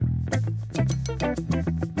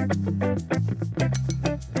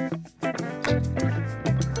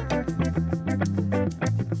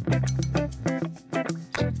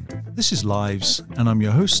This is Lives, and I'm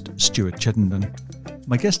your host, Stuart Chittenden.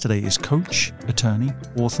 My guest today is coach, attorney,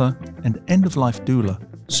 author, and end-of-life doula,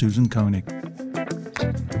 Susan Koenig.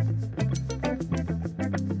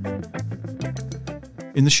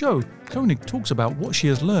 In the show, Koenig talks about what she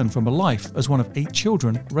has learned from a life as one of 8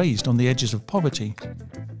 children raised on the edges of poverty,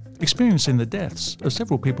 experiencing the deaths of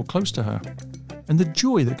several people close to her, and the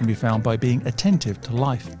joy that can be found by being attentive to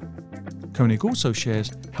life. Koenig also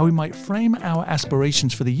shares how we might frame our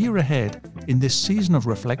aspirations for the year ahead in this season of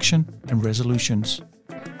reflection and resolutions.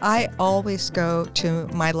 I always go to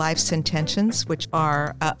my life's intentions, which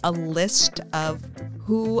are a list of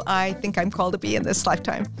who I think I'm called to be in this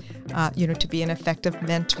lifetime. To be an effective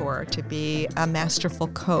mentor, to be a masterful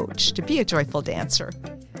coach, to be a joyful dancer.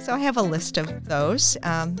 So I have a list of those,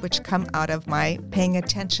 which come out of my paying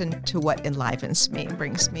attention to what enlivens me,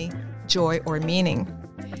 brings me joy or meaning.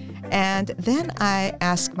 And then I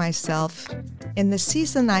ask myself, in the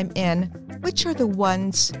season I'm in, which are the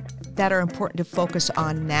ones that are important to focus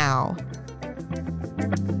on now?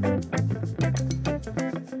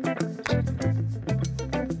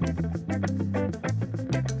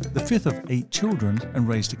 The fifth of 8 children and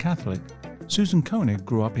raised a Catholic, Susan Koenig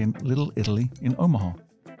grew up in Little Italy in Omaha.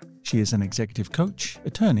 She is an executive coach,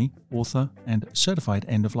 attorney, author, and certified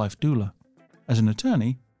end-of-life doula. As an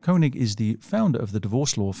attorney, Koenig is the founder of the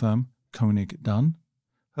divorce law firm Koenig Dunn.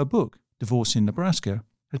 Her book, Divorce in Nebraska,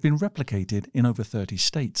 has been replicated in over 30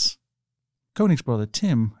 states. Koenig's brother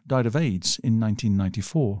Tim died of AIDS in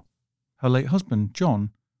 1994. Her late husband,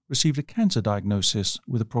 John, received a cancer diagnosis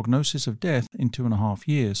with a prognosis of death in 2.5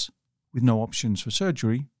 years. With no options for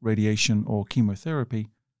surgery, radiation, or chemotherapy,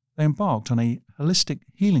 they embarked on a holistic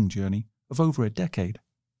healing journey of over a decade.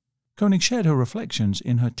 Koenig shared her reflections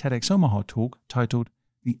in her TEDx Omaha talk titled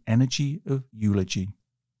The Energy of Eulogy.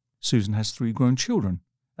 Susan has 3 grown children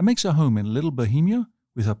and makes her home in Little Bohemia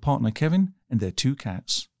with her partner Kevin and their 2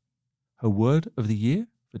 cats. Her word of the year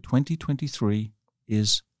for 2023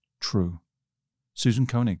 is true. Susan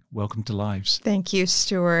Koenig, welcome to Lives. Thank you,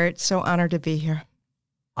 Stuart. So honored to be here.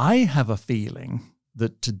 I have a feeling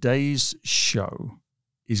that today's show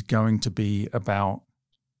is going to be about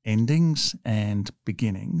endings and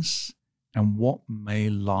beginnings and what may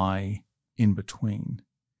lie in between.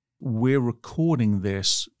 We're recording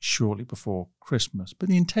this shortly before Christmas, but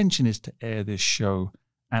the intention is to air this show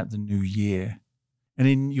at the new year. And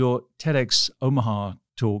in your TEDx Omaha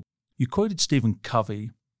talk, you quoted Stephen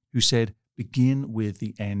Covey, who said, "Begin with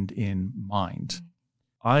the end in mind."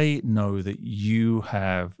 I know that you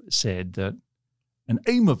have said that an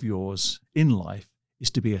aim of yours in life is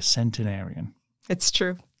to be a centenarian. It's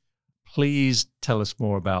true. Please tell us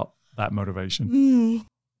more about that motivation.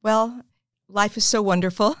 Well, life is so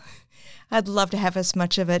wonderful. I'd love to have as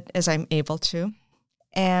much of it as I'm able to.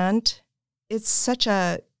 And it's such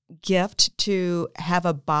a gift to have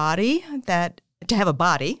a body and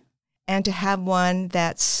to have one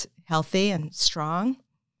that's healthy and strong.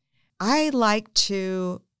 I like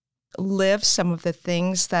to live some of the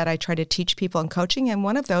things that I try to teach people in coaching, and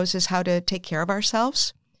one of those is how to take care of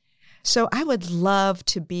ourselves. So I would love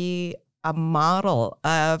to be a model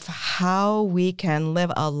of how we can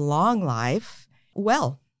live a long life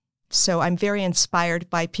well. So I'm very inspired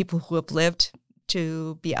by people who have lived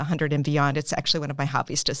to be 100 and beyond. It's actually one of my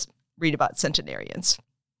hobbies to read about centenarians.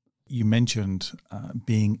 You mentioned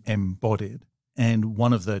being embodied, and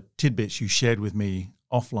one of the tidbits you shared with me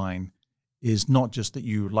offline is not just that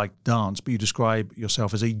you like dance, but you describe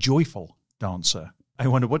yourself as a joyful dancer. I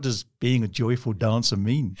wonder, what does being a joyful dancer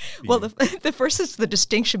mean? Well, the first is the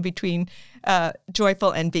distinction between joyful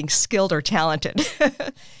and being skilled or talented.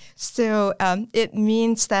 So it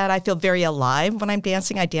means that I feel very alive when I'm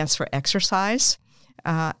dancing. I dance for exercise.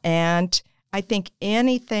 And I think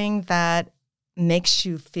anything that makes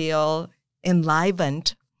you feel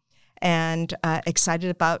enlivened and excited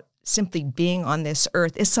about simply being on this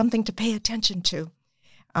earth is something to pay attention to.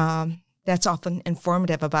 That's often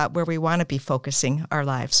informative about where we want to be focusing our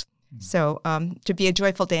lives. So to be a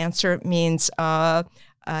joyful dancer means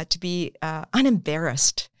to be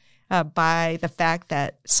unembarrassed by the fact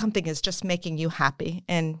that something is just making you happy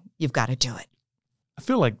and you've got to do it. I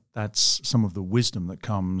feel like that's some of the wisdom that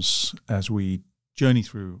comes as we journey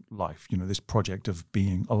through life, this project of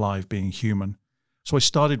being alive, being human. So I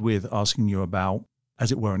started with asking you about,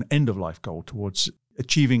 as it were, an end-of-life goal towards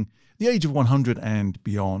achieving the age of 100 and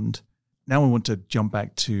beyond. Now I want to jump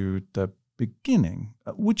back to the beginning.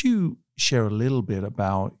 Would you share a little bit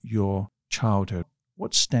about your childhood?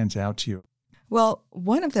 What stands out to you? Well,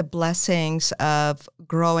 one of the blessings of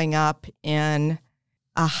growing up in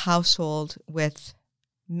a household with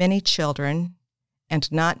many children and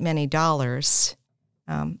not many dollars,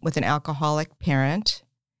 with an alcoholic parent,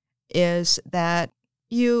 is that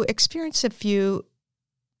you experience a few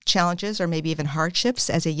challenges or maybe even hardships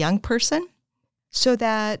as a young person, so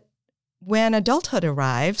that when adulthood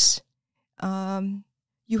arrives,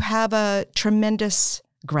 you have a tremendous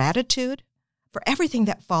gratitude for everything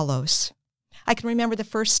that follows. I can remember the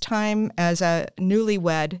first time as a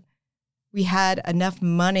newlywed, we had enough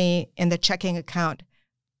money in the checking account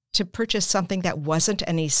to purchase something that wasn't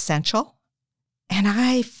an essential. And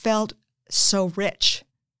I felt so rich.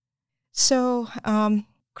 So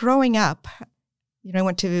growing up, I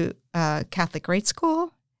went to Catholic grade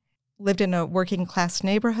school, lived in a working class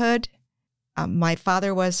neighborhood. My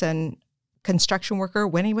father was a construction worker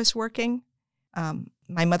when he was working.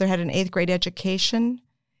 My mother had an 8th grade education.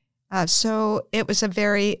 So it was a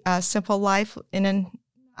very simple life in and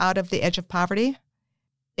out of the edge of poverty.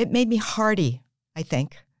 It made me hardy, I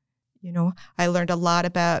think. I learned a lot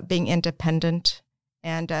about being independent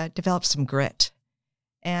and developed some grit.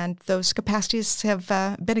 And those capacities have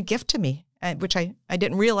been a gift to me, which I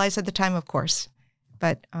didn't realize at the time, of course,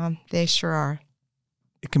 but they sure are.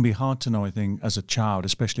 It can be hard to know, I think, as a child,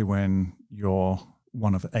 especially when you're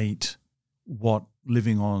one of 8, what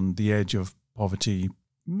living on the edge of poverty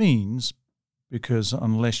means, because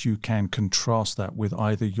unless you can contrast that with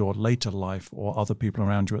either your later life or other people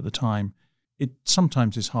around you at the time, it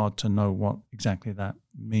sometimes is hard to know what exactly that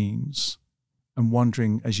means. I'm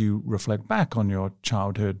wondering, as you reflect back on your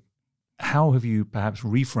childhood, how have you perhaps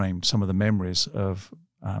reframed some of the memories of,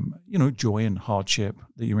 joy and hardship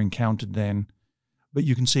that you encountered then, but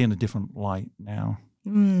you can see in a different light now?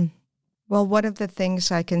 Well, one of the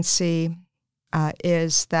things I can see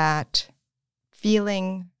is that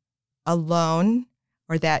feeling alone,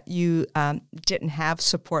 or that you didn't have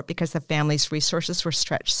support because the family's resources were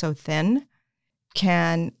stretched so thin,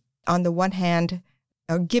 can, on the one hand,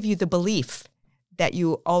 give you the belief that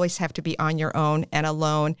you always have to be on your own and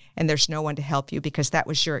alone, and there's no one to help you because that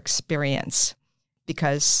was your experience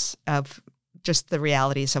because of just the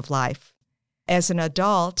realities of life. As an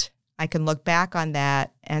adult, I can look back on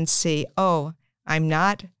that and see, oh, I'm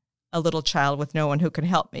not a little child with no one who can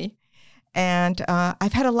help me. And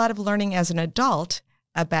I've had a lot of learning as an adult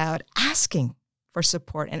about asking for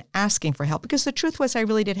support and asking for help, because the truth was I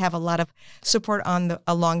really did have a lot of support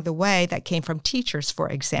along the way that came from teachers, for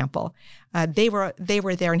example. They were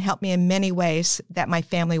there and helped me in many ways that my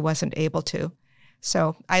family wasn't able to.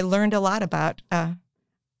 So I learned a lot about,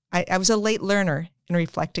 I was a late learner in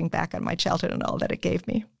reflecting back on my childhood and all that it gave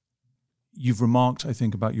me. You've remarked, I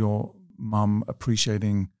think, about your mum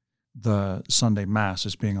appreciating the Sunday Mass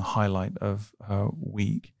as being a highlight of her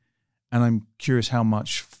week. And I'm curious how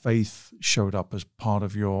much faith showed up as part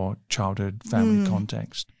of your childhood family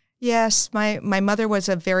context. Yes, my mother was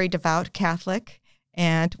a very devout Catholic,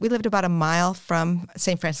 and we lived about a mile from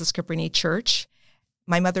St. Francis Cabrini Church.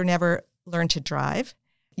 My mother never learned to drive,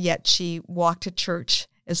 yet she walked to church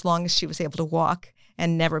as long as she was able to walk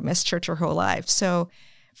and never missed church her whole life. So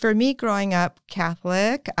for me, growing up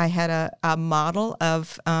Catholic, I had a model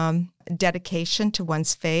of dedication to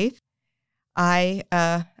one's faith. I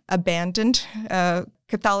abandoned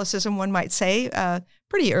Catholicism, one might say,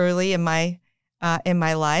 pretty early in my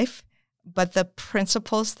life. But the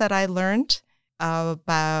principles that I learned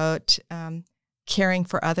about caring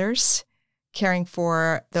for others, caring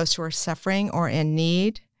for those who are suffering or in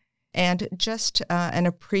need, and just an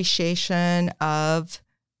appreciation of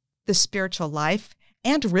the spiritual life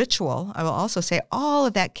and ritual, I will also say, all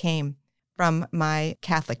of that came from my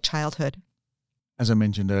Catholic childhood. As I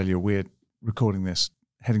mentioned earlier, we're recording this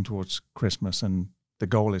heading towards Christmas, and the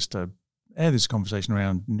goal is to air this conversation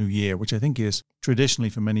around New Year, which I think is traditionally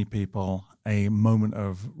for many people a moment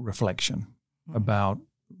of reflection about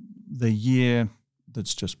the year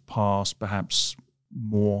that's just passed, perhaps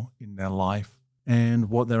more in their life, and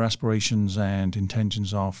what their aspirations and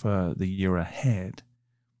intentions are for the year ahead.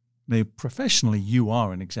 Now, professionally, you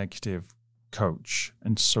are an executive coach,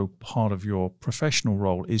 and so part of your professional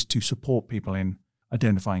role is to support people in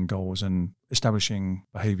identifying goals and establishing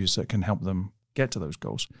behaviors that can help them get to those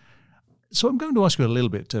goals. So I'm going to ask you a little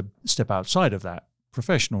bit to step outside of that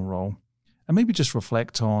professional role and maybe just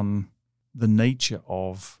reflect on the nature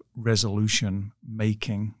of resolution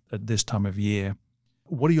making at this time of year.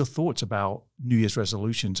 What are your thoughts about New Year's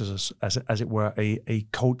resolutions as it were, a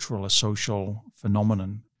cultural, a social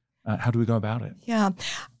phenomenon? How do we go about it? Yeah,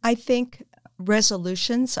 I think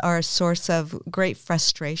resolutions are a source of great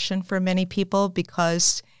frustration for many people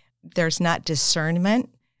because there's not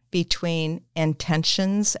discernment between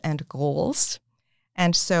intentions and goals.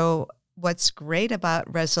 And so what's great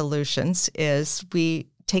about resolutions is we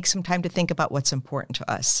take some time to think about what's important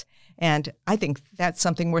to us. And I think that's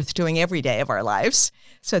something worth doing every day of our lives.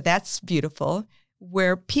 So that's beautiful.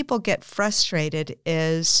 Where people get frustrated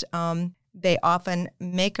is they often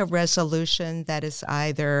make a resolution that is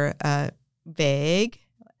either vague,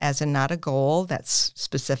 as in not a goal that's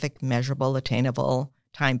specific, measurable, attainable,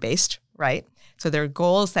 time-based, right? So there are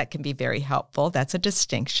goals that can be very helpful. That's a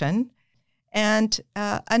distinction. And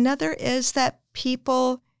another is that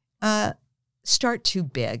people start too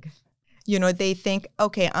big. You know, they think,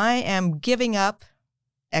 okay, I am giving up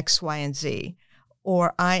X, Y, and Z,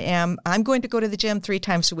 or I'm going to go to the gym 3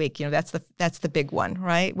 times a week. You know, that's the big one,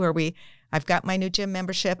 right? Where I've got my new gym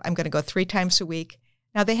membership. I'm going to go 3 times a week.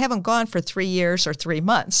 Now, they haven't gone for 3 years or 3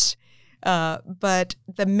 months, but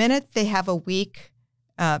the minute they have a week,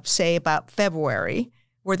 say about February,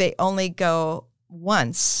 where they only go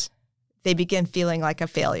once, they begin feeling like a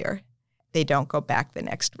failure. They don't go back the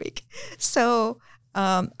next week. So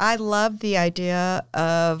I love the idea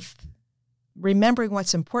of remembering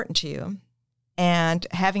what's important to you and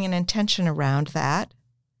having an intention around that,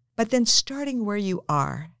 but then starting where you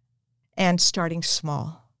are and starting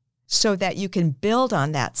small so that you can build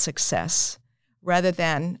on that success rather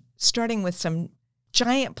than starting with some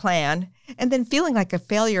giant plan and then feeling like a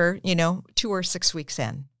failure, 2 or 6 weeks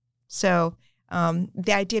in. So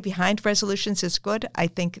the idea behind resolutions is good. I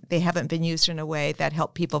think they haven't been used in a way that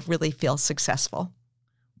help people really feel successful.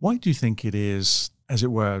 Why do you think it is, as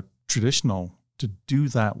it were, traditional to do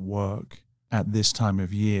that work at this time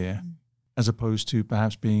of year, as opposed to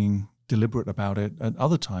perhaps being deliberate about it at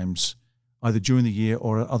other times, either during the year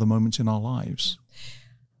or at other moments in our lives?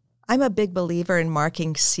 I'm a big believer in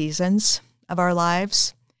marking seasons of our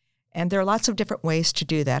lives, and there are lots of different ways to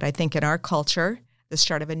do that. I think in our culture, the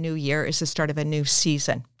start of a new year is the start of a new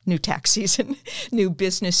season, new tax season, new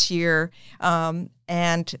business year,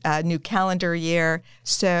 and a new calendar year.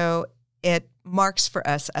 So it marks for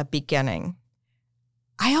us a beginning.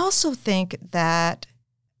 I also think that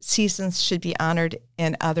seasons should be honored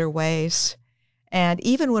in other ways. And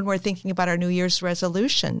even when we're thinking about our New Year's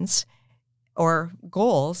resolutions or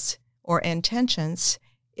goals or intentions,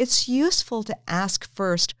 it's useful to ask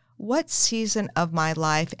first, what season of my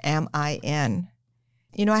life am I in?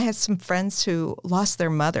 I had some friends who lost their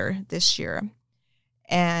mother this year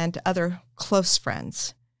and other close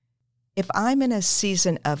friends. If I'm in a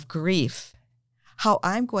season of grief, how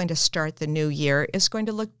I'm going to start the new year is going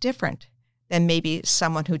to look different than maybe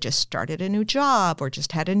someone who just started a new job or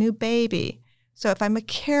just had a new baby. So if I'm a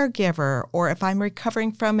caregiver or if I'm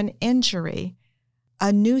recovering from an injury,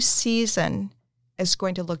 a new season is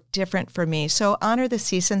going to look different for me. So honor the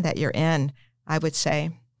season that you're in, I would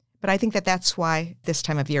say. But I think that that's why this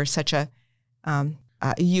time of year is such a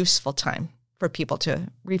useful time for people to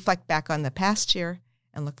reflect back on the past year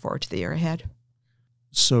and look forward to the year ahead.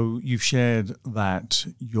 So you've shared that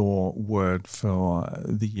your word for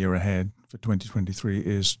the year ahead for 2023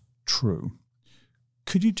 is true.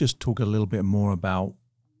 Could you just talk a little bit more about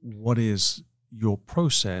what is your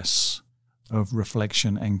process of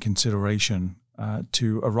reflection and consideration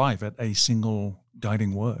to arrive at a single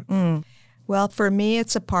guiding word? Well, for me,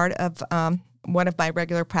 it's a part of one of my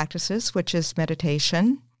regular practices, which is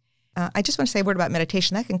meditation. I just want to say a word about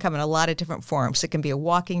meditation. That can come in a lot of different forms. It can be a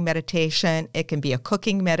walking meditation. It can be a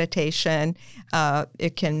cooking meditation.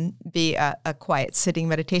 It can be a quiet sitting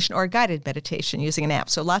meditation or a guided meditation using an app.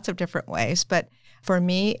 So lots of different ways. But for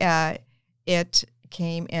me, it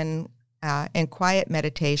came in quiet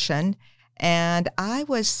meditation. And I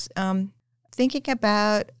was thinking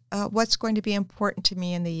about what's going to be important to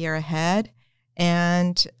me in the year ahead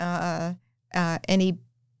and any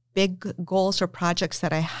big goals or projects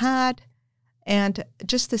that I had and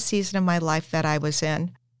just the season of my life that I was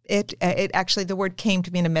in. It actually, the word came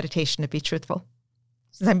to me in a meditation, to be truthful,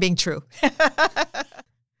 since I'm being true.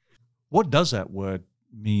 What does that word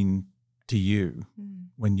mean to you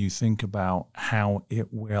when you think about how it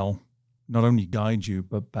will not only guide you,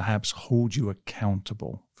 but perhaps hold you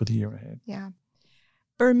accountable for the year ahead? Yeah.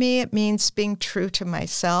 For me, it means being true to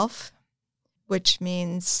myself, which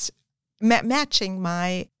means matching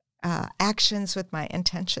my actions with my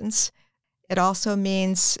intentions. It also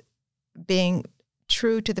means being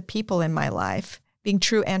true to the people in my life, being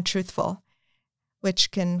true and truthful,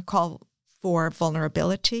 which can call for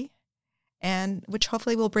vulnerability and which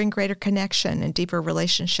hopefully will bring greater connection and deeper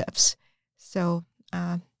relationships. So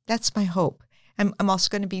that's my hope. I'm also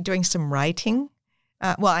going to be doing some writing.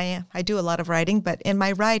 I do a lot of writing, but in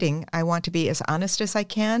my writing, I want to be as honest as I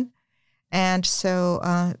can And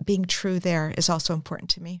so being true there is also important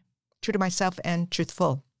to me, true to myself and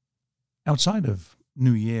truthful. Outside of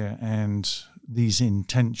New Year and these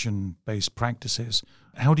intention-based practices,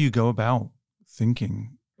 how do you go about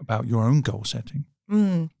thinking about your own goal setting?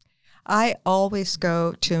 I always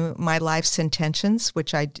go to my life's intentions,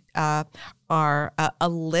 which are a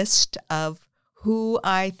list of who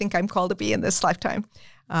I think I'm called to be in this lifetime.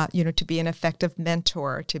 To be an effective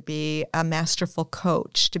mentor, to be a masterful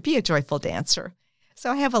coach, to be a joyful dancer. So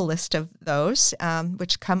I have a list of those,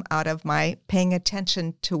 which come out of my paying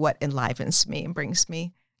attention to what enlivens me and brings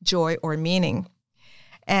me joy or meaning.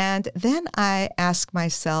 And then I ask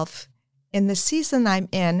myself, in the season I'm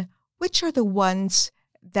in, which are the ones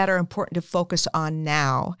that are important to focus on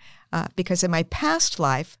now? Because in my past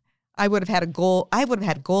life, I would have had a goal. I would have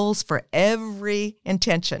had goals for every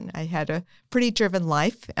intention. I had a pretty driven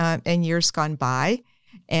life in years gone by.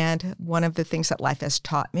 And one of the things that life has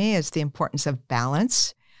taught me is the importance of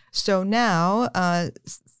balance. So now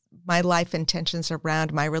my life intentions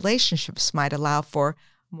around my relationships might allow for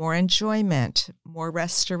more enjoyment, more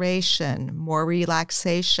restoration, more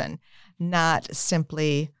relaxation, not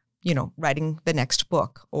simply, writing the next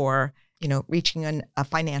book or, reaching a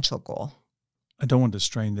financial goal. I don't want to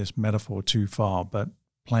strain this metaphor too far, but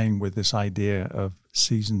playing with this idea of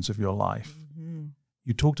seasons of your life. Mm-hmm.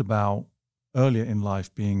 You talked about earlier in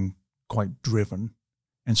life being quite driven.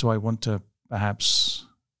 And so I want to perhaps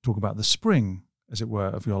talk about the spring, as it were,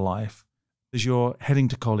 of your life. As you're heading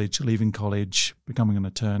to college, leaving college, becoming an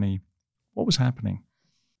attorney, what was happening?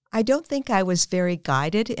 I don't think I was very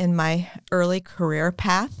guided in my early career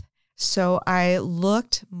path. So I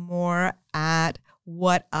looked more at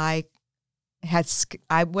what I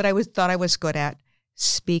thought I was good at,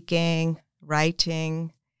 speaking,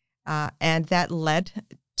 writing, and that led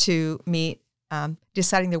to me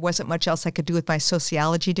deciding there wasn't much else I could do with my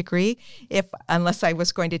sociology degree unless I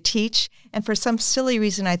was going to teach. And for some silly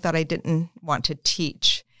reason, I thought I didn't want to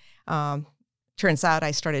teach. Turns out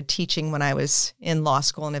I started teaching when I was in law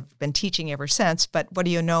school and have been teaching ever since. But what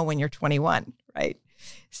do you know when you're 21, right?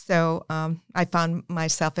 So I found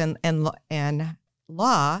myself in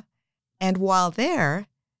law. And while there,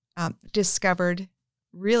 discovered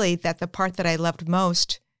really that the part that I loved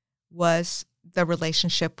most was the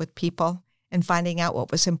relationship with people and finding out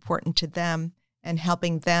what was important to them and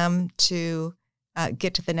helping them to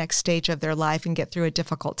get to the next stage of their life and get through a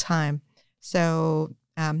difficult time. So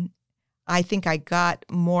I think I got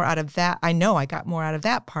more out of that. I know I got more out of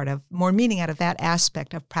that more meaning out of that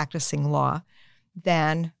aspect of practicing law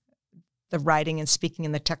than the writing and speaking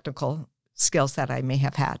and the technical skills that I may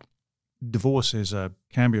have had. Divorce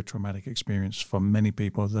can be a traumatic experience for many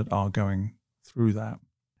people that are going through that.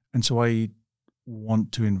 And so I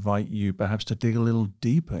want to invite you perhaps to dig a little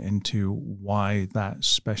deeper into why that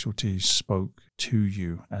specialty spoke to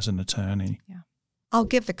you as an attorney. Yeah. I'll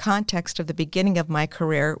give the context of the beginning of my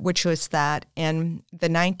career, which was that in the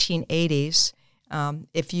 1980s,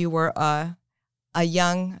 if you were a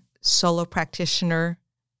young solo practitioner,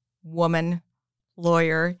 woman,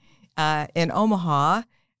 lawyer in Omaha,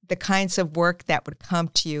 the kinds of work that would come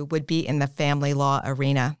to you would be in the family law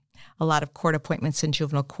arena. A lot of court appointments in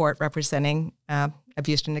juvenile court representing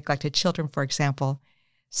abused and neglected children, for example.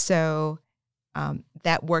 So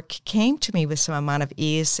that work came to me with some amount of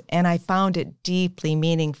ease, and I found it deeply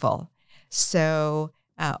meaningful. So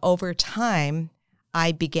over time,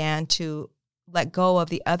 I began to let go of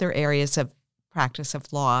the other areas of practice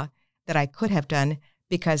of law that I could have done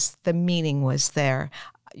because the meaning was there.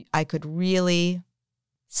 I could really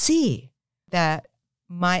see that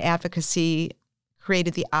my advocacy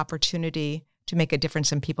created the opportunity to make a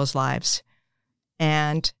difference in people's lives.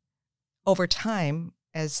 And over time,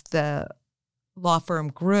 as the law firm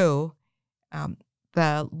grew,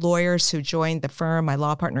 the lawyers who joined the firm, my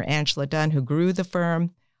law partner Angela Dunn, who grew the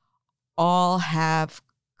firm, all have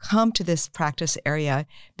come to this practice area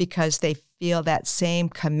because they feel that same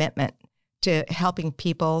commitment to helping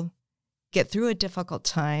people get through a difficult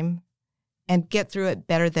time and get through it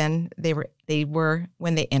better than they were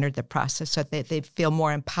when they entered the process, so that they feel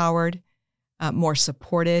more empowered, more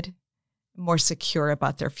supported, more secure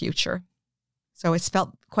about their future. So it's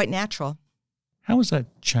felt quite natural. How has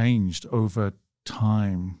that changed over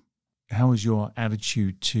time? How has your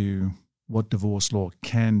attitude to what divorce law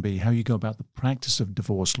can be, how you go about the practice of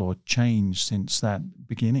divorce law changed since that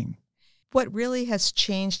beginning? What really has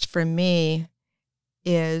changed for me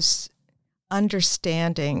is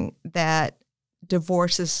understanding that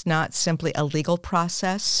divorce is not simply a legal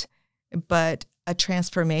process, but a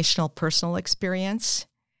transformational personal experience.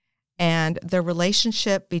 And the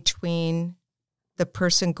relationship between the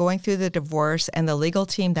person going through the divorce and the legal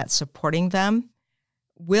team that's supporting them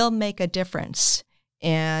will make a difference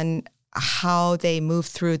in how they move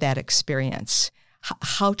through that experience,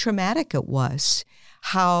 how traumatic it was,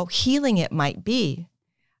 how healing it might be,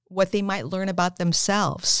 what they might learn about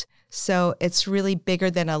themselves. So it's really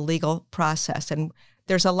bigger than a legal process. And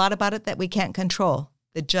there's a lot about it that we can't control,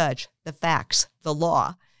 the judge, the facts, the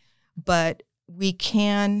law. But we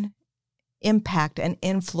can impact and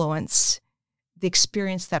influence the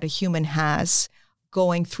experience that a human has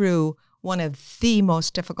going through one of the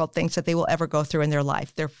most difficult things that they will ever go through in their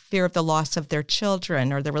life. Their fear of the loss of their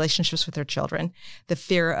children or their relationships with their children, the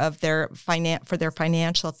fear of their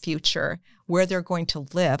financial future, where they're going to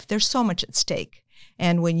live. There's so much at stake.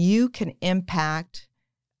 And when you can impact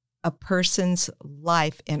a person's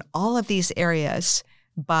life in all of these areas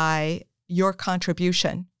by your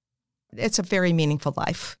contribution, it's a very meaningful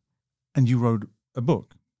life. And you wrote a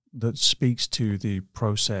book that speaks to the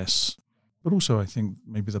process, but also I think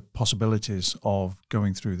maybe the possibilities of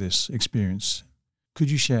going through this experience.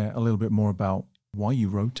 Could you share a little bit more about why you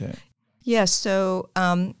wrote it? Yes. So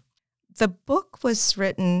the book was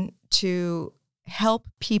written to help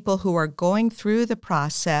people who are going through the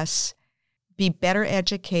process be better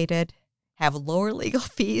educated, have lower legal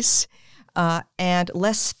fees, and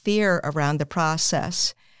less fear around the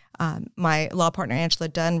process. My law partner, Angela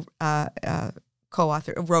Dunn,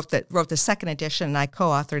 wrote the second edition, and I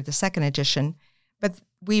co-authored the second edition. But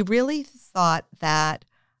we really thought that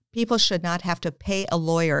people should not have to pay a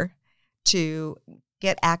lawyer to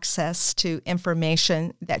get access to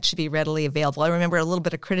information that should be readily available. I remember a little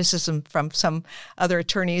bit of criticism from some other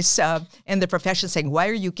attorneys in the profession saying, why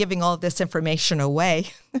are you giving all of this information away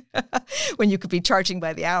when you could be charging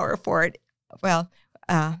by the hour for it? Well,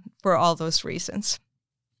 for all those reasons.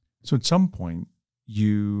 So at some point,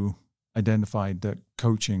 you identified that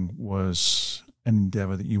coaching was an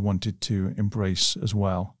endeavor that you wanted to embrace as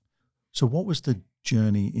well. So what was the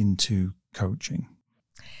journey into coaching?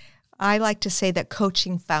 I like to say that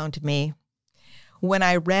coaching found me. When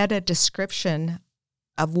I read a description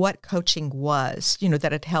of what coaching was,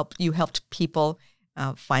 that helped people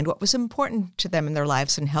find what was important to them in their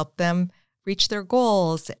lives and help them reach their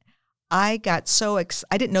goals, I got so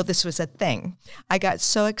I didn't know this was a thing. I got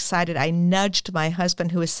so excited. I nudged my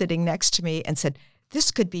husband, who was sitting next to me, and said,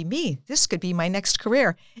 this could be me. This could be my next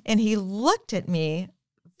career. And he looked at me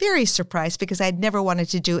very surprised because I'd never wanted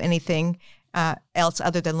to do anything else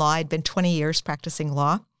other than law. I'd been 20 years practicing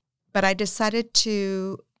law. But I decided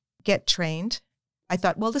to get trained. I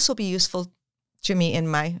thought, well, this will be useful to me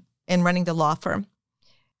in running the law firm.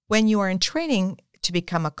 When you are in training to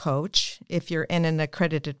become a coach, if you're in an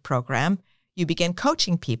accredited program, you begin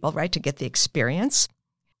coaching people, right, to get the experience.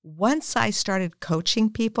 Once I started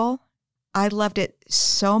coaching people, I loved it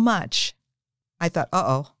so much. I thought,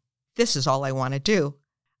 this is all I want to do.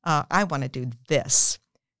 I want to do this.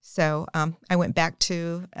 So I went back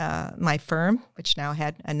to my firm, which now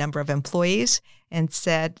had a number of employees, and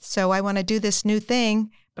said, so I want to do this new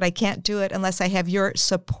thing, but I can't do it unless I have your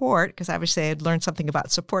support, because obviously I had learned something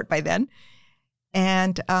about support by then.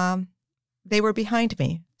 And they were behind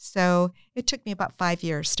me. So it took me about 5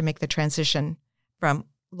 years to make the transition from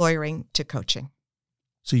lawyering to coaching.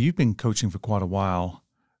 So you've been coaching for quite a while.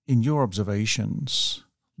 In your observations,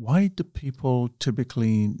 why do people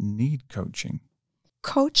typically need coaching?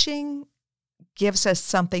 Coaching gives us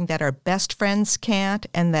something that our best friends can't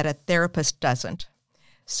and that a therapist doesn't.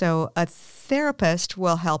 So a therapist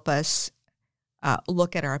will help us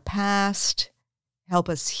look at our past, help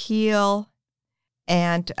us heal,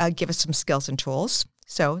 and give us some skills and tools.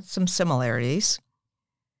 So some similarities.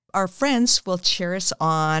 Our friends will cheer us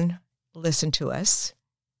on, listen to us,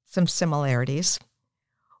 some similarities.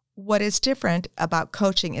 What is different about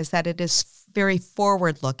coaching is that it is very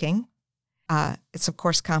forward-looking. It's, of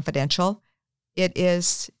course, confidential. It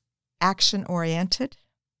is action-oriented.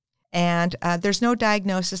 And there's no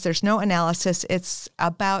diagnosis. There's no analysis. It's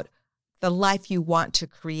about the life you want to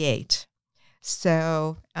create.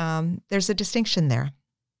 So there's a distinction there.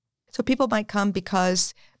 So people might come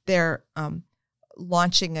because they're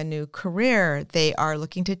launching a new career. They are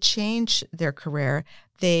looking to change their career.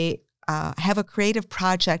 They have a creative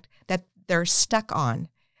project that they're stuck on.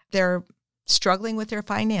 They're struggling with their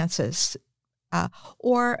finances,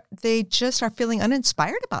 or they just are feeling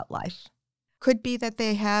uninspired about life. Could be that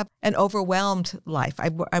they have an overwhelmed life.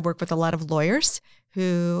 I work with a lot of lawyers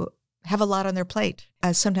who have a lot on their plate.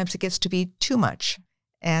 Sometimes it gets to be too much,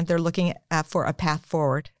 and they're looking for a path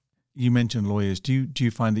forward. You mentioned lawyers. Do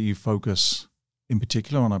you find that you focus in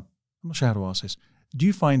particular on I'm not sure how to ask this. Do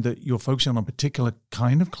you find that you're focusing on a particular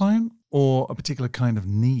kind of client or a particular kind of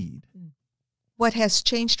need? What has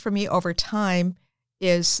changed for me over time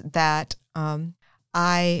is that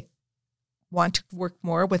I want to work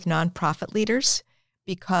more with nonprofit leaders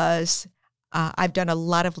because I've done a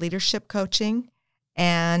lot of leadership coaching,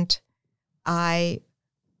 and I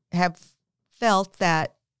have felt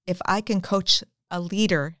that if I can coach a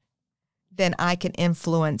leader, then I can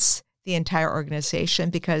influence the entire organization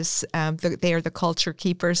because they are the culture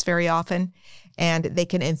keepers very often, and they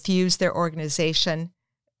can infuse their organization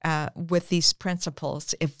with these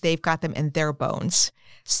principles if they've got them in their bones.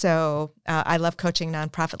 So I love coaching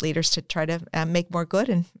nonprofit leaders to try to make more good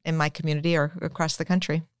in my community or across the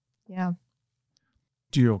country. Yeah.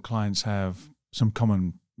 Do your clients have some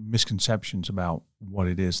common misconceptions about what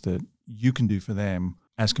it is that you can do for them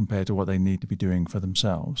as compared to what they need to be doing for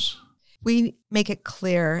themselves? We make it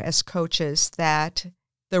clear as coaches that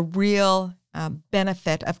the real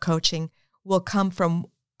benefit of coaching will come from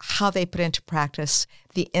how they put into practice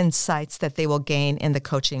the insights that they will gain in the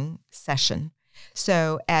coaching session.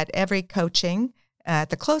 So at every coaching, at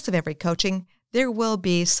the close of every coaching, there will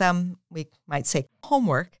be some, we might say,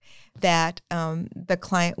 homework that the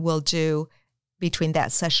client will do between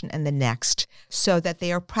that session and the next, so that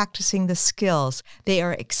they are practicing the skills. They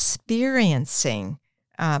are experiencing,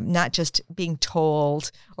 not just being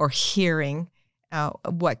told or hearing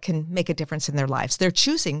what can make a difference in their lives. They're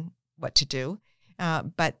choosing what to do,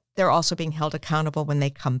 but they're also being held accountable when they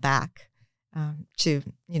come back to,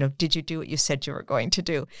 did you do what you said you were going to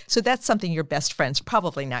do? So that's something your best friend's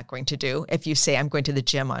probably not going to do if you say, I'm going to the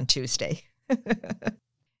gym on Tuesday.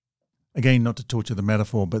 Again, not to torture the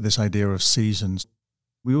metaphor, but this idea of seasons.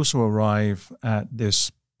 We also arrive at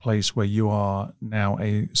this place where you are now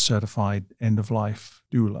a certified end-of-life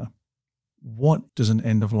doula. What does an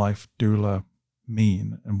end-of-life doula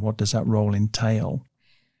mean, and what does that role entail?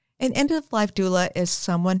 An end-of-life doula is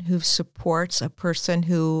someone who supports a person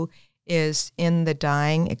who is in the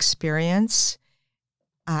dying experience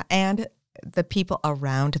and the people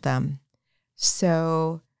around them.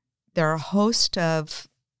 So there are a host of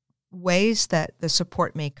ways that the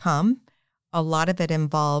support may come. A lot of it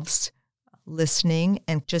involves listening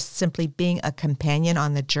and just simply being a companion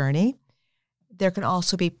on the journey. There can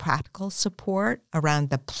also be practical support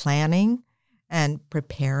around the planning and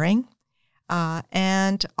preparing,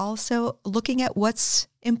 and also looking at what's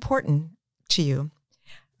important to you.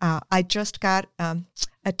 I just got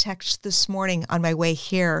a text this morning on my way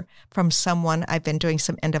here from someone I've been doing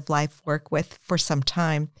some end-of-life work with for some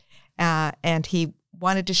time, and he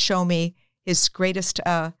wanted to show me his greatest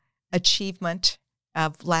achievement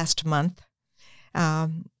of last month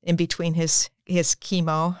in between his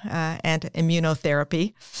chemo and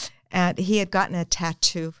immunotherapy. And he had gotten a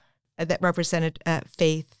tattoo that represented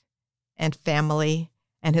faith and family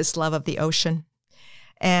and his love of the ocean.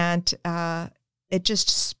 And it just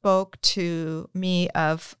spoke to me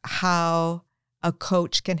of how a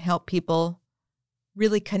coach can help people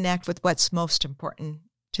really connect with what's most important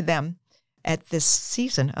to them at this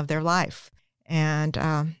season of their life.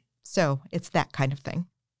 And so it's that kind of thing.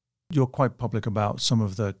 You're quite public about some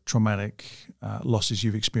of the traumatic losses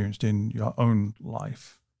you've experienced in your own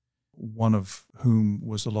life, one of whom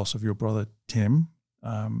was the loss of your brother, Tim,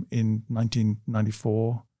 in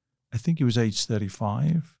 1994. I think he was age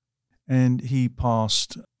 35, and he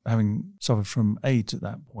passed having suffered from AIDS at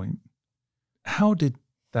that point. How did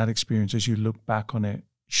that experience, as you look back on it,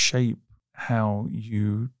 shape how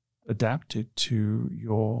you adapted to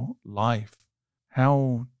your life?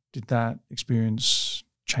 How did that experience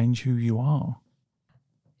change who you are?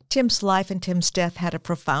 Tim's life and Tim's death has a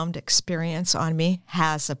profound experience on me.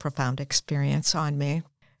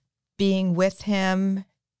 Being with him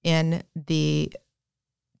in the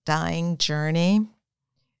dying journey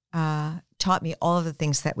taught me all of the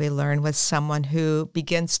things that we learn with someone who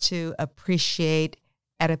begins to appreciate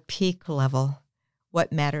at a peak level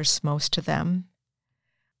what matters most to them.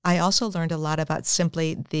 I also learned a lot about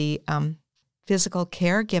simply the physical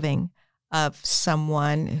caregiving of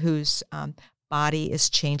someone whose body is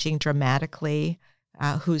changing dramatically,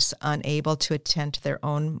 who's unable to attend to their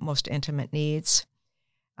own most intimate needs.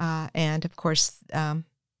 And of course,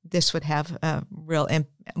 this would have a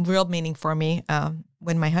real meaning for me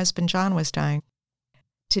when my husband, John, was dying.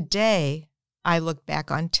 Today, I look back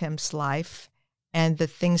on Tim's life and the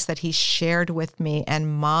things that he shared with me and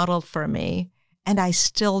modeled for me, and I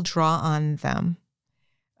still draw on them.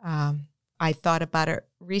 I thought about it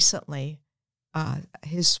recently.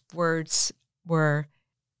 His words were,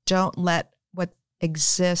 don't let what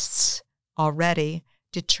exists already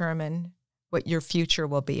determine what your future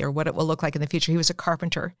will be or what it will look like in the future. He was a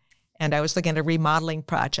carpenter, And I was looking at a remodeling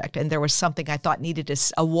project, and there was something I thought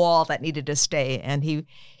a wall that needed to stay. And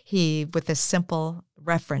he, with a simple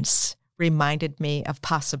reference, reminded me of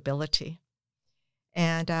possibility.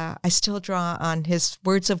 And I still draw on his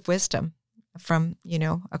words of wisdom from,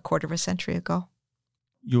 a quarter of a century ago.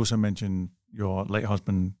 You also mentioned your late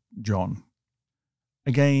husband, John.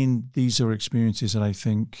 Again, these are experiences that I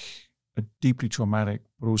think are deeply traumatic,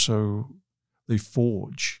 but also they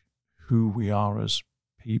forge who we are as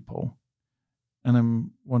people. And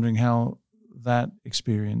I'm wondering how that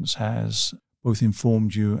experience has both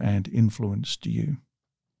informed you and influenced you.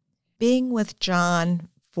 Being with John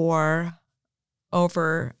for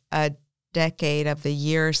over a decade of the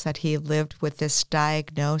years that he lived with this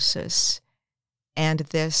diagnosis and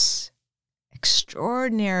this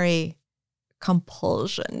extraordinary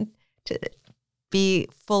compulsion to be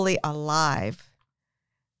fully alive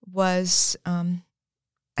was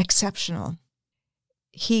exceptional.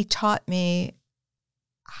 He taught me,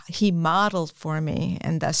 he modeled for me,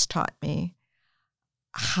 and thus taught me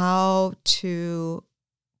how to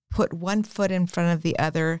put one foot in front of the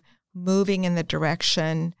other, moving in the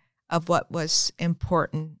direction of what was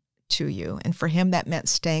important to you. And for him, that meant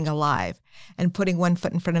staying alive. And putting one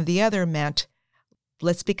foot in front of the other meant,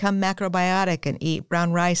 let's become macrobiotic and eat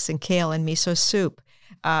brown rice and kale and miso soup.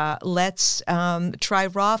 Let's try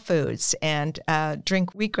raw foods and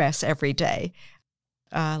drink wheatgrass every day.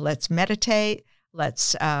 Let's meditate.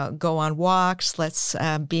 Let's go on walks. Let's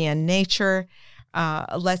be in nature.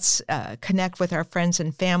 Let's connect with our friends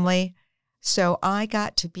and family. So I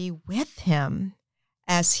got to be with him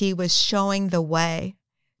as he was showing the way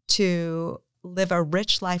to live a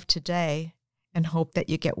rich life today and hope that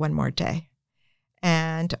you get one more day.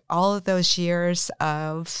 And all of those years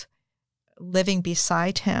of living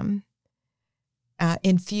beside him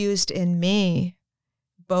infused in me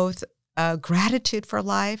both gratitude for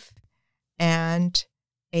life and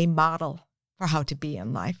a model for how to be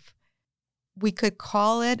in life. We could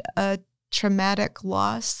call it a traumatic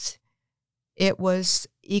loss. It was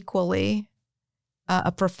equally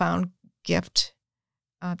a profound gift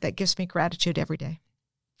that gives me gratitude every day.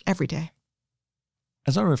 Every day.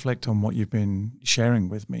 As I reflect on what you've been sharing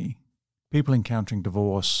with me, people encountering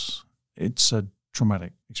divorce, it's a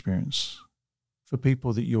traumatic experience. For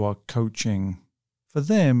people that you are coaching, for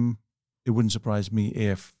them, it wouldn't surprise me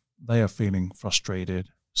if they are feeling frustrated,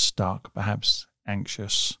 stuck, perhaps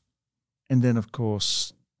anxious. And then, of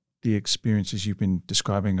course, the experiences you've been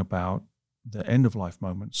describing about the end-of-life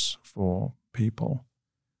moments for people.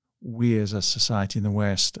 We as a society in the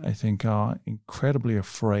West, I think, are incredibly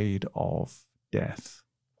afraid of death,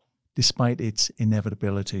 despite its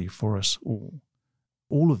inevitability for us all.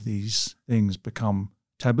 All of these things become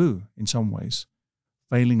taboo in some ways.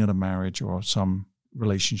 Failing at a marriage or some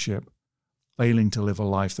relationship, failing to live a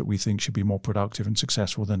life that we think should be more productive and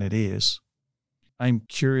successful than it is. I'm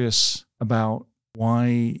curious about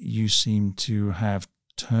why you seem to have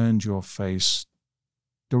turned your face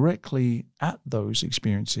directly at those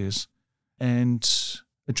experiences and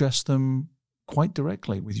addressed them quite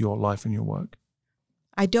directly with your life and your work.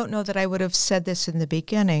 I don't know that I would have said this in the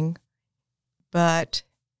beginning, but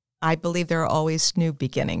I believe there are always new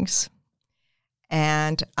beginnings.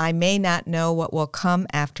 And I may not know what will come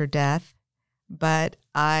after death, but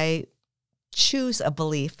I choose a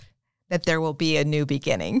belief that there will be a new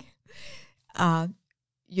beginning.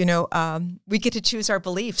 We get to choose our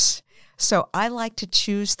beliefs. So I like to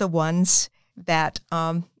choose the ones that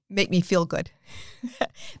make me feel good.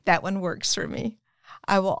 That one works for me.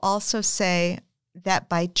 I will also say that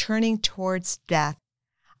by turning towards death,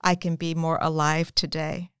 I can be more alive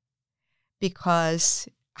today, because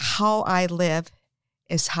how I live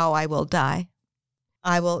is how I will die.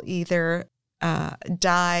 I will either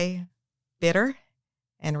die bitter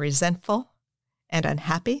and resentful and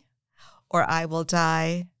unhappy, or I will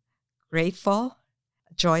die grateful,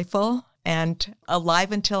 joyful, and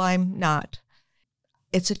alive until I'm not.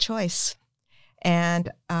 It's a choice.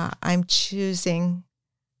 And I'm choosing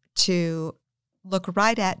to look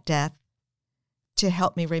right at death to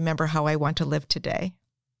help me remember how I want to live today.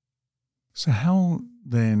 So how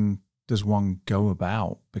then does one go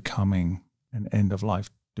about becoming an end-of-life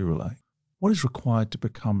doula? What is required to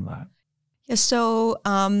become that? Yeah, so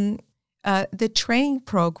the training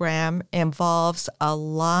program involves a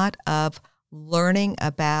lot of learning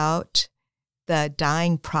about the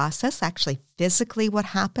dying process, actually physically what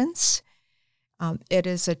happens. It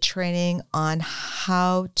is a training on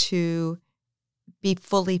how to be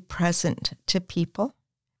fully present to people,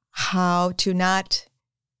 how to not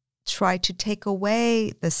try to take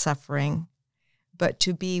away the suffering, but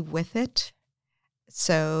to be with it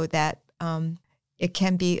so that it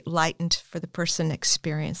can be lightened for the person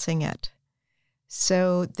experiencing it.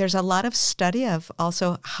 So there's a lot of study of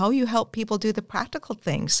also how you help people do the practical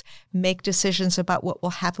things, make decisions about what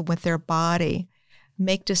will happen with their body,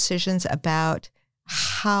 make decisions about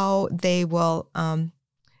how they will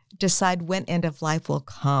decide when end of life will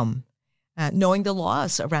come, knowing the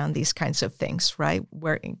laws around these kinds of things, right?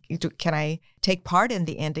 Where can I take part in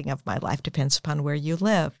the ending of my life depends upon where you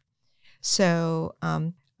live. So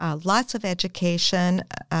lots of education,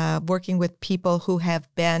 working with people who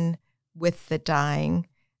have been with the dying,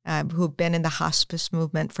 who've been in the hospice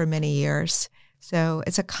movement for many years. So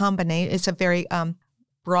it's a combination, it's a very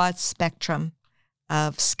broad spectrum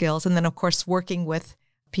of skills. And then, of course, working with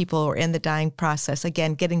people who are in the dying process,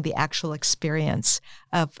 again, getting the actual experience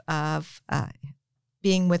of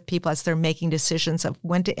being with people as they're making decisions of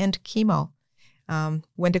when to end chemo,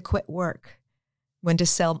 when to quit work, when to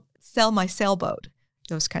sell my sailboat,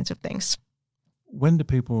 those kinds of things. When do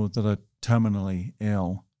people that are terminally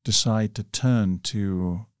ill decide to turn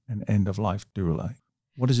to an end-of-life doula?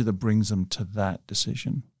 What is it that brings them to that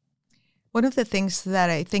decision? One of the things that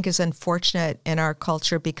I think is unfortunate in our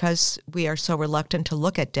culture, because we are so reluctant to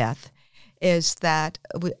look at death, is that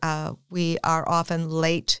we are often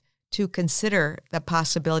late to consider the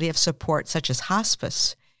possibility of support such as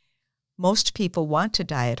hospice. Most people want to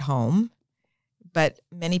die at home, but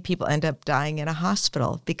many people end up dying in a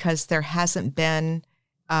hospital because there hasn't been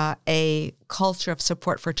a culture of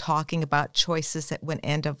support for talking about choices that when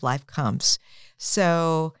end of life comes.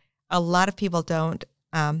 So a lot of people don't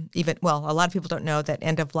a lot of people don't know that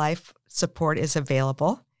end of life support is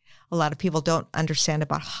available. A lot of people don't understand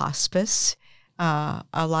about hospice. A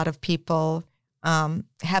lot of people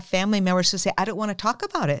have family members who say, I don't want to talk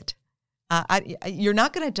about it. You're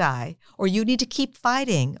not going to die, or you need to keep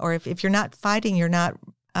fighting. Or if you're not fighting, you're not,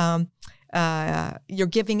 you're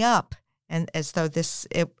giving up. And as though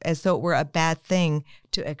it were a bad thing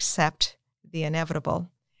to accept the inevitable.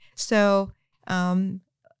 So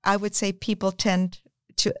I would say people tend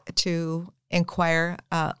to inquire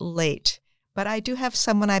late. But I do have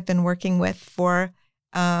someone I've been working with for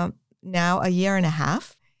now a year and a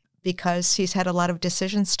half, because he's had a lot of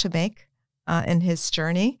decisions to make in his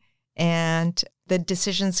journey. And the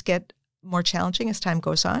decisions get more challenging as time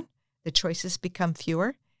goes on. The choices become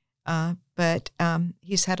fewer. But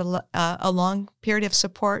he's had a long period of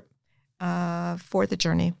support for the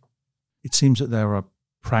journey. It seems that there are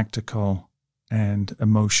practical and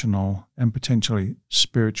emotional and potentially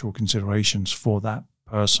spiritual considerations for that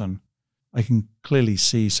person. I can clearly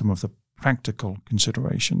see some of the practical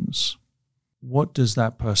considerations. What does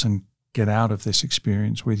that person get out of this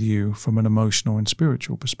experience with you from an emotional and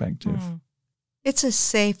spiritual perspective? It's a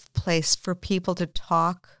safe place for people to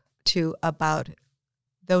talk to about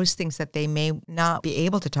those things that they may not be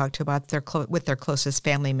able to talk to about with their closest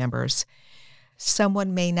family members.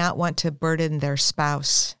 Someone may not want to burden their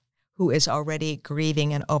spouse who is already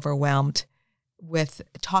grieving and overwhelmed with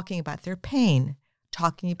talking about their pain,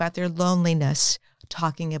 talking about their loneliness,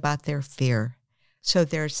 talking about their fear. So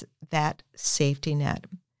there's that safety net.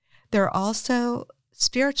 There are also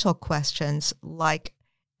spiritual questions like,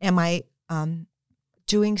 am I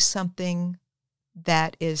doing something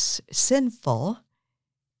that is sinful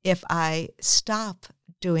if I stop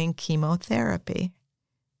doing chemotherapy?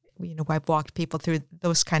 I've walked people through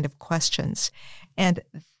those kind of questions. And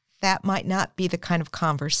that might not be the kind of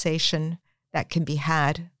conversation that can be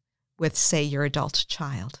had with, say, your adult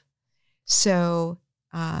child. So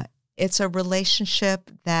it's a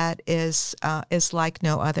relationship that is like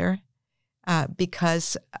no other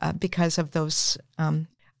because of those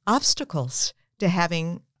obstacles to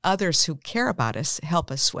having others who care about us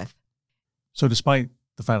help us with. So despite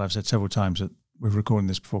the fact I've said several times that we're recording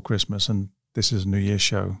this before Christmas and this is a New Year's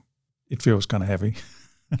show, it feels kind of heavy.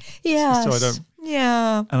 Yes.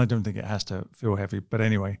 And I don't think it has to feel heavy. But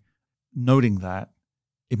anyway, noting that,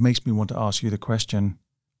 it makes me want to ask you the question,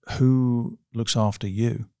 who looks after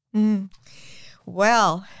you?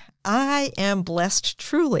 Well, I am blessed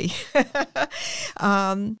truly.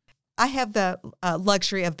 I have the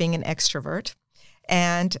luxury of being an extrovert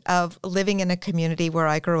and of living in a community where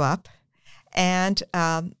I grew up, and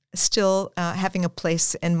still having a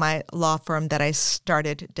place in my law firm that I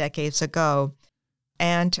started decades ago,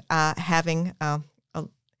 and having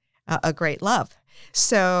a great love.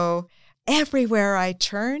 So everywhere I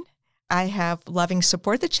turn, I have loving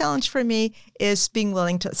support. The challenge for me is being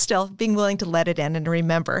willing to let it in and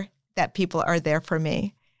remember that people are there for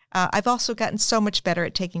me. I've also gotten so much better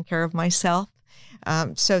at taking care of myself,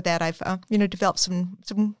 so that I've developed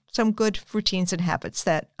some good routines and habits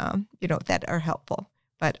that that are helpful.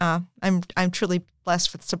 But I'm truly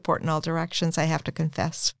blessed with support in all directions, I have to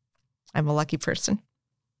confess. I'm a lucky person.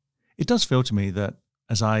 It does feel to me that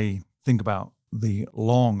as I think about the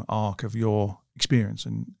long arc of your experience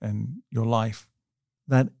and your life,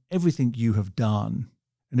 that everything you have done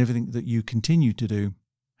and everything that you continue to do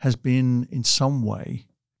has been in some way,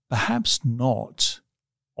 perhaps not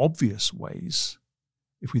obvious ways,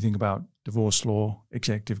 if we think about divorce law,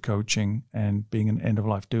 executive coaching, and being an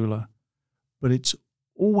end-of-life doula, but it's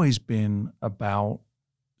always been about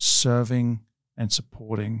serving and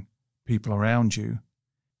supporting people around you.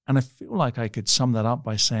 And I feel like I could sum that up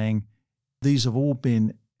by saying these have all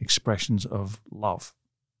been expressions of love.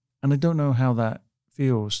 And I don't know how that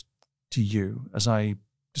feels to you as I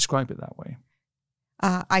describe it that way.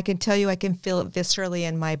 I can tell you I can feel it viscerally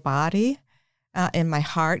in my body, in my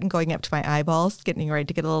heart, and going up to my eyeballs, getting ready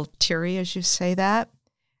to get a little teary as you say that.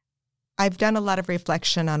 I've done a lot of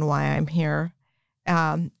reflection on why I'm here.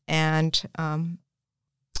 And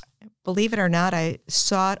believe it or not, I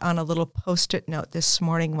saw it on a little Post-it note this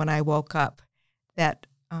morning when I woke up that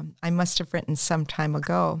I must have written some time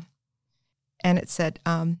ago. And it said,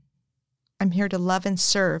 I'm here to love and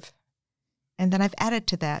serve. And then I've added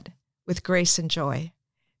to that with grace and joy,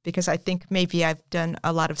 because I think maybe I've done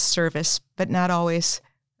a lot of service, but not always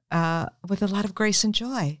with a lot of grace and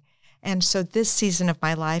joy. And so this season of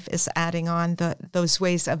my life is adding on those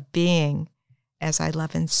ways of being as I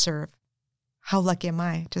love and serve. How lucky am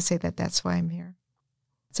I to say that that's why I'm here?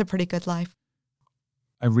 It's a pretty good life.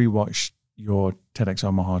 I rewatched your TEDx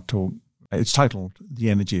Omaha talk. It's titled The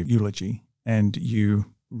Energy of Eulogy, and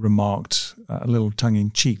you remarked a little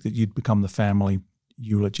tongue-in-cheek that you'd become the family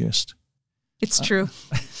eulogist. It's true.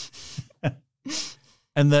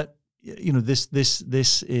 And that, you know, this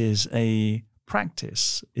is a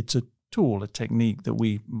practice. It's a tool, a technique that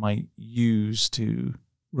we might use to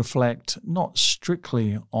reflect not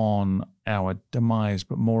strictly on our demise,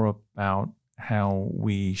 but more about how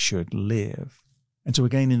we should live. And so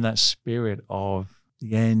again, in that spirit of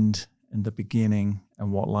the end and the beginning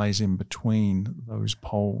and what lies in between those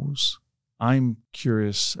poles, I'm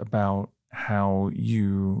curious about how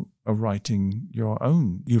you are writing your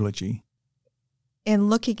own eulogy. In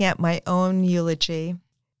looking at my own eulogy,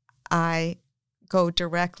 I go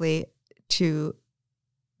directly to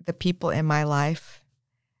the people in my life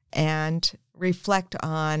and reflect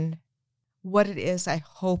on what it is I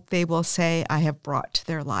hope they will say I have brought to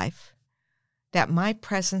their life, that my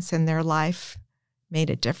presence in their life made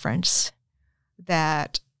a difference,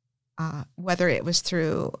 that whether it was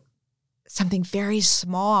through something very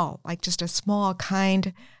small, like just a small,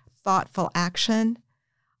 kind, thoughtful action,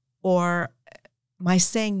 or my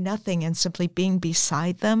saying nothing and simply being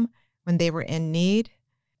beside them when they were in need,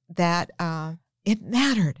 that it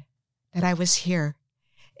mattered that I was here.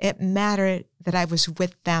 It mattered that I was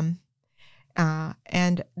with them.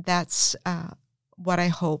 And that's what I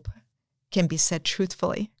hope can be said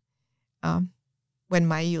truthfully when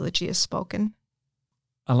my eulogy is spoken.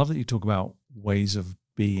 I love that you talk about ways of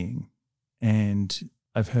being. And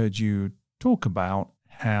I've heard you talk about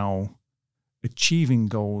how achieving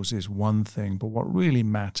goals is one thing, but what really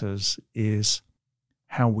matters is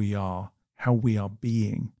how we are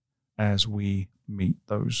being as we meet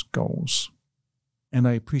those goals. And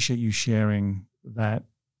I appreciate you sharing that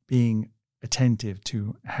being attentive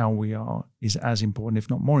to how we are is as important, if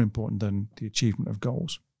not more important, than the achievement of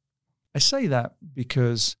goals. I say that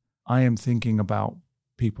because I am thinking about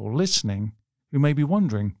people listening who may be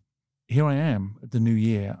wondering, here I am at the new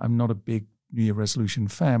year. I'm not a big New Year resolution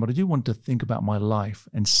fan, but I do want to think about my life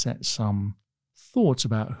and set some thoughts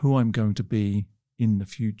about who I'm going to be in the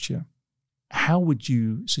future. How would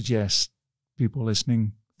you suggest people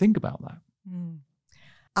listening think about that?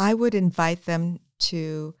 I would invite them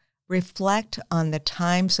to reflect on the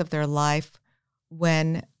times of their life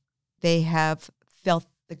when they have felt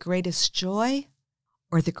the greatest joy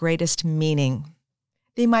or the greatest meaning.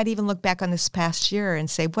 They might even look back on this past year and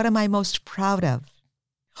say, what am I most proud of?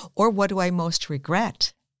 Or what do I most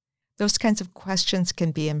regret? Those kinds of questions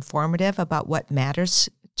can be informative about what matters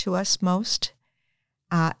to us most.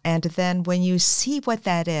 And then when you see what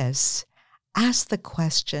that is, ask the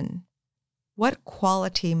question, what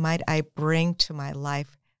quality might I bring to my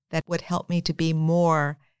life that would help me to be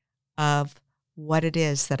more of what it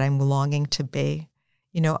is that I'm longing to be?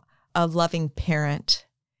 You know, a loving parent,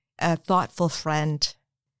 a thoughtful friend,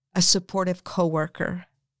 a supportive coworker.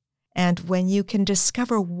 And when you can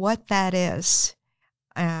discover what that is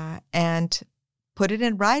and put it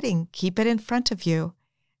in writing, keep it in front of you,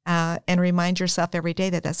 and remind yourself every day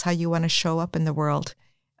that that's how you want to show up in the world,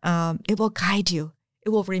 it will guide you. It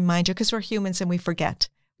will remind you, because we're humans and we forget.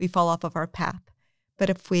 We fall off of our path. But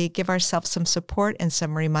if we give ourselves some support and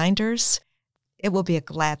some reminders, it will be a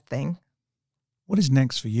glad thing. What is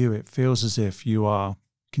next for you? It feels as if you are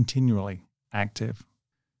continually active.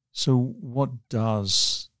 So what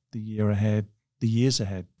does the years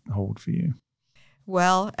ahead hold for you?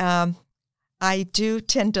 Well, I do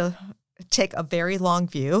tend to take a very long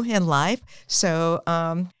view in life. So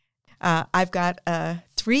I've got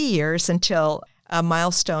 3 years until a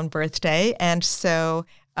milestone birthday. And so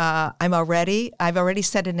I've already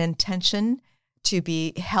set an intention to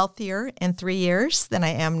be healthier in 3 years than I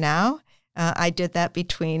am now. I did that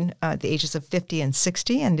between the ages of 50 and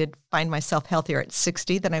 60 and did find myself healthier at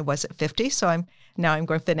 60 than I was at 50. So I'm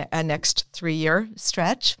going for a next 3-year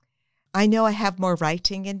stretch. I know I have more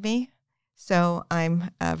writing in me. So I'm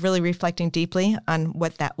really reflecting deeply on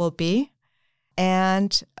what that will be.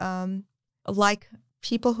 And like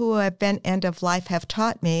people who have been end of life have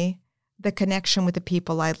taught me, the connection with the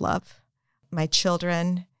people I love, my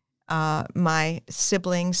children, my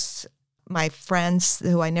siblings, my friends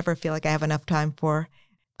who I never feel like I have enough time for.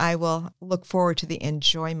 I will look forward to the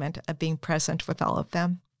enjoyment of being present with all of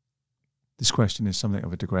them. This question is something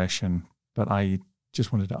of a digression, but I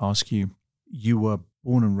just wanted to ask you, you were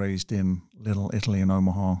born and raised in Little Italy in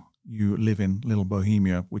Omaha. You live in Little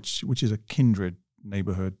Bohemia, which is a kindred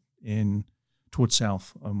neighborhood towards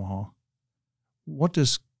South Omaha. What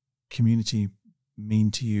does community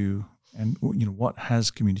mean to you, and what has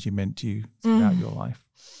community meant to you throughout your life?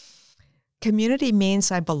 Community means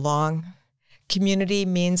I belong. Community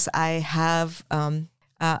means I have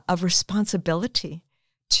a responsibility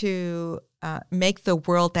to make the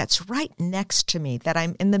world that's right next to me, that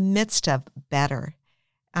I'm in the midst of, better.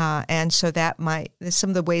 And so that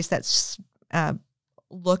some of the ways that's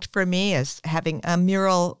looked for me as having a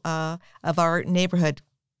mural of our neighborhood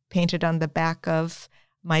painted on the back of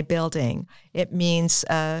my building. It means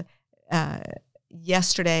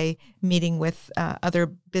yesterday meeting with other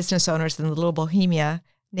business owners in the Little Bohemia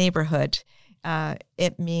neighborhood.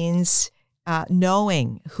 It means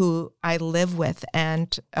knowing who I live with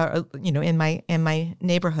and in my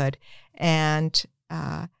neighborhood, and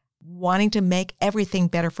wanting to make everything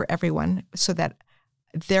better for everyone so that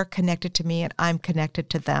they're connected to me and I'm connected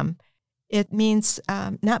to them. It means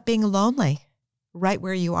not being lonely right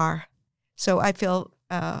where you are. So I feel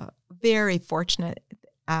very fortunate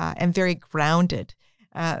and very grounded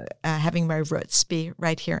having my roots be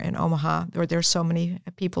right here in Omaha, where there's so many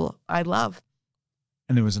people I love.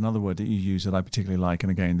 And there was another word that you use that I particularly like,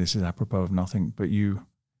 and again, this is apropos of nothing, but you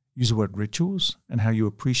use the word rituals and how you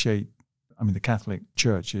appreciate, the Catholic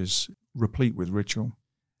Church is replete with ritual.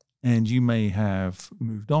 And you may have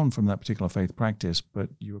moved on from that particular faith practice, but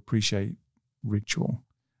you appreciate ritual.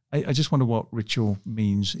 I just wonder what ritual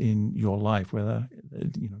means in your life, whether,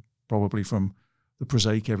 probably from the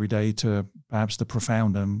prosaic everyday to perhaps the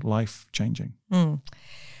profound and life-changing.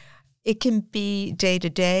 It can be day to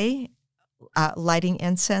day, lighting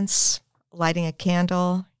incense, lighting a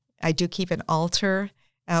candle. I do keep an altar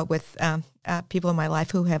with people in my life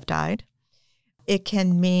who have died. It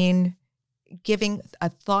can mean giving a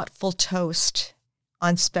thoughtful toast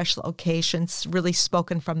on special occasions, really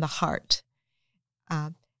spoken from the heart.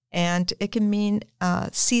 And it can mean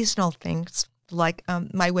seasonal things like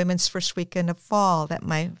my Women's First Weekend of Fall that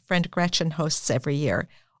my friend Gretchen hosts every year,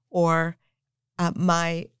 or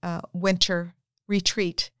my winter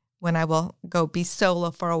retreat when I will go be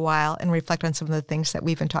solo for a while and reflect on some of the things that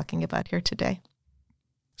we've been talking about here today.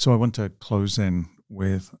 So I want to close in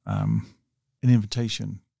with an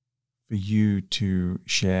invitation for you to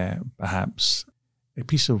share perhaps a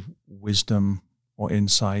piece of wisdom or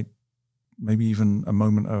insight, maybe even a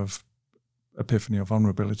moment of epiphany or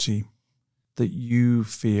vulnerability that you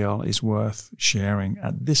feel is worth sharing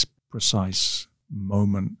at this precise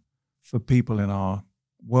moment for people in our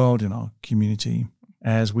world, in our community,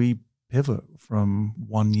 as we pivot from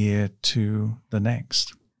one year to the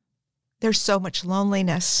next. There's so much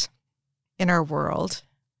loneliness in our world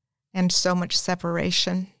and so much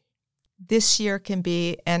separation. This year can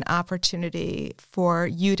be an opportunity for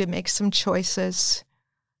you to make some choices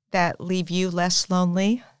that leave you less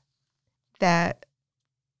lonely, that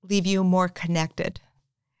leave you more connected.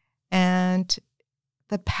 And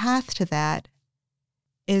the path to that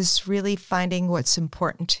is really finding what's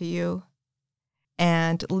important to you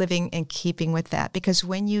and living in keeping with that. Because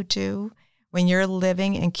when you do, when you're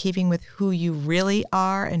living in keeping with who you really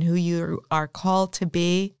are and who you are called to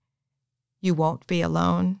be, you won't be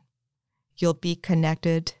alone. You'll be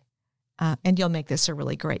connected, and you'll make this a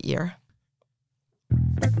really great year.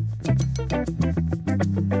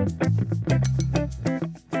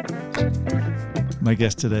 My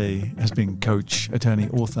guest today has been coach, attorney,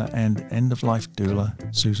 author, and end-of-life doula,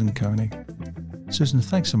 Susan Koenig. Susan,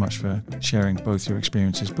 thanks so much for sharing both your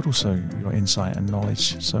experiences, but also your insight and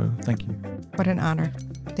knowledge. So thank you. What an honor.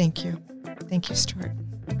 Thank you. Thank you, Stuart.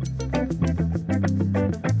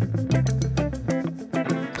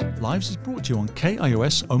 Lives is brought to you on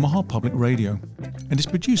KIOS Omaha Public Radio and is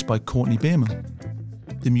produced by Courtney Bierman.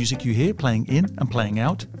 The music you hear playing in and playing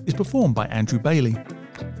out is performed by Andrew Bailey.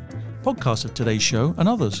 Podcasts of today's show and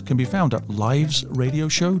others can be found at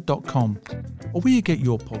livesradioshow.com or where you get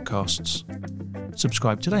your podcasts.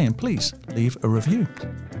 Subscribe today and please leave a review.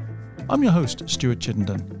 I'm your host, Stuart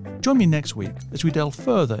Chittenden. Join me next week as we delve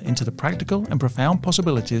further into the practical and profound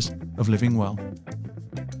possibilities of living well.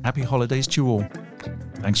 Happy holidays to you all.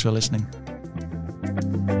 Thanks for listening.